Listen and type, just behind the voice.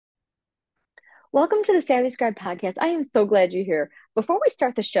Welcome to the Savvy Scribe podcast. I am so glad you're here. Before we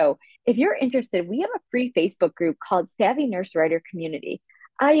start the show, if you're interested, we have a free Facebook group called Savvy Nurse Writer Community.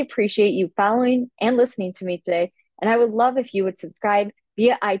 I appreciate you following and listening to me today, and I would love if you would subscribe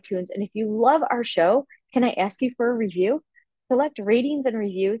via iTunes. And if you love our show, can I ask you for a review? Select ratings and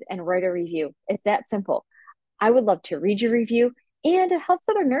reviews and write a review. It's that simple. I would love to read your review, and it helps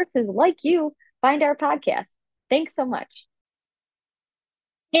other nurses like you find our podcast. Thanks so much.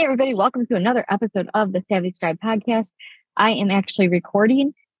 Hey, everybody, welcome to another episode of the Savvy Scribe podcast. I am actually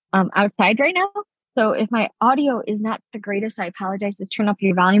recording outside right now. So if my audio is not the greatest, I apologize. Just turn up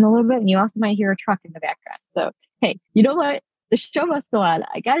your volume a little bit, and you also might hear a truck in the background. So, hey, you know what? The show must go on.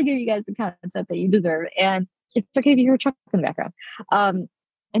 I got to give you guys the concept that you deserve. And it's okay if you hear a truck in the background. And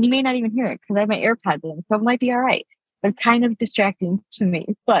you may not even hear it because I have my AirPods in, so it might be all right. But it's kind of distracting to me.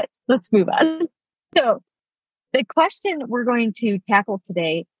 But let's move on. So, the question we're going to tackle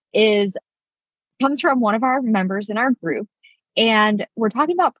today comes from one of our members in our group, and we're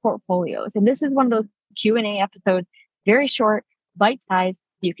talking about portfolios. And this is one of those Q&A episodes, very short, bite-sized.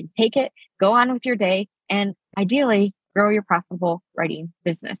 You can take it, go on with your day, and ideally grow your profitable writing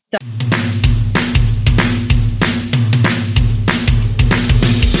business. So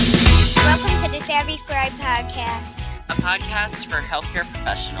welcome to the Savvy Scribe podcast. A podcast for healthcare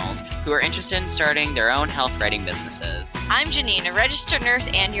professionals who are interested in starting their own health writing businesses. I'm Janine, a registered nurse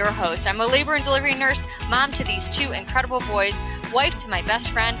and your host. I'm a labor and delivery nurse, mom to these two incredible boys, wife to my best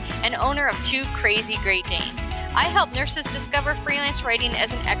friend, and owner of two crazy Great Danes. I help nurses discover freelance writing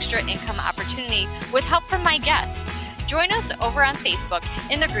as an extra income opportunity with help from my guests. Join us over on Facebook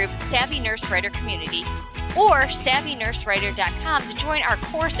in the group Savvy Nurse Writer Community or SavvyNurseWriter.com to join our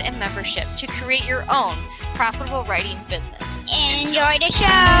course and membership to create your own profitable writing business. Enjoy the show.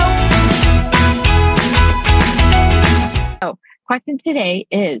 So, question today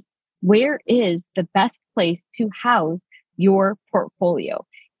is, where is the best place to house your portfolio?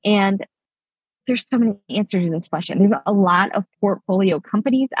 And there's so many answers to this question. There's a lot of portfolio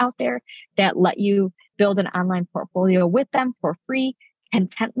companies out there that let you build an online portfolio with them for free.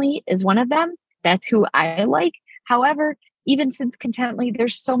 Contently is one of them. That's who I like. However, even since Contently,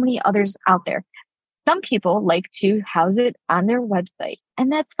 there's so many others out there. Some people like to house it on their website,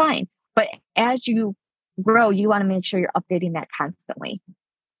 and that's fine. But as you grow, you want to make sure you're updating that constantly.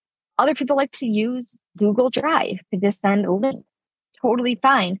 Other people like to use Google Drive to just send links. Totally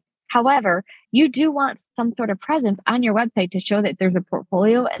fine. However, you do want some sort of presence on your website to show that there's a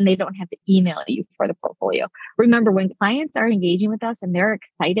portfolio and they don't have to email you for the portfolio. Remember, when clients are engaging with us and they're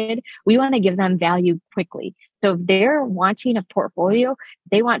excited, we want to give them value quickly. So if they're wanting a portfolio,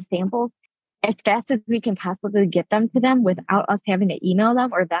 they want samples as fast as we can possibly get them to them without us having to email them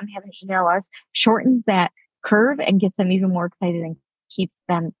or them having to email us, shortens that curve and gets them even more excited and keeps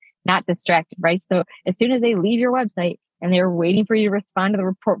them not distracted, right? So as soon as they leave your website and they're waiting for you to respond to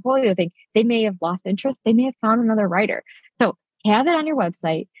the portfolio thing, they may have lost interest. They may have found another writer. So have it on your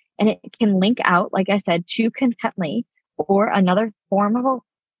website, and it can link out, like I said, to Contently or another form of a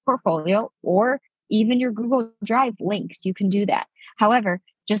portfolio, or even your Google Drive links. You can do that. However,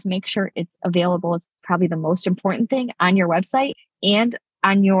 just make sure it's available. It's probably the most important thing on your website and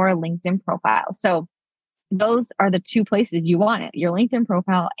on your LinkedIn profile. So those are the two places you want it, your LinkedIn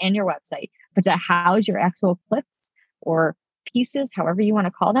profile and your website. But to house your actual clips or pieces, however you want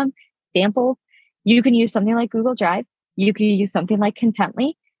to call them, samples, you can use something like Google Drive. You can use something like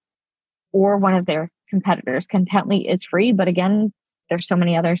Contently or one of their competitors. Contently is free, but again, there's so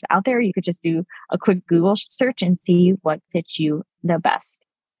many others out there. You could just do a quick Google search and see what fits you the best.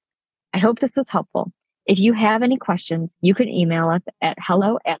 I hope this was helpful. If you have any questions, you can email us at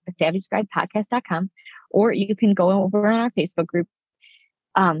hello@thesavvyscribepodcast.com, or you can go over on our Facebook group,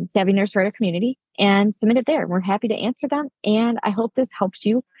 Savvy Nurse Writer Community, and submit it there. We're happy to answer them. And I hope this helps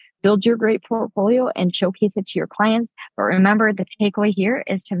you build your great portfolio and showcase it to your clients. But remember, the takeaway here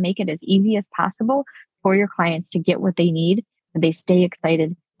is to make it as easy as possible for your clients to get what they need so they stay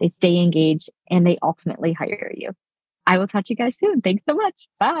excited, they stay engaged, and they ultimately hire you. I will talk to you guys soon. Thanks so much.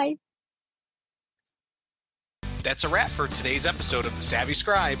 Bye. That's a wrap for today's episode of The Savvy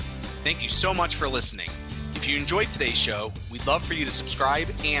Scribe. Thank you so much for listening. If you enjoyed today's show, we'd love for you to subscribe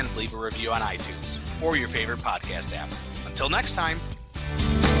and leave a review on iTunes or your favorite podcast app. Until next time.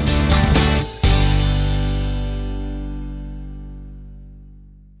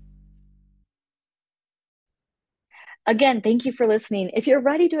 Again, thank you for listening. If you're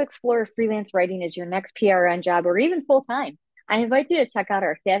ready to explore freelance writing as your next PRN job or even full-time, I invite you to check out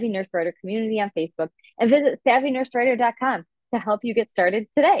our Savvy Nurse Writer community on Facebook and visit SavvyNurseWriter.com to help you get started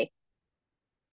today.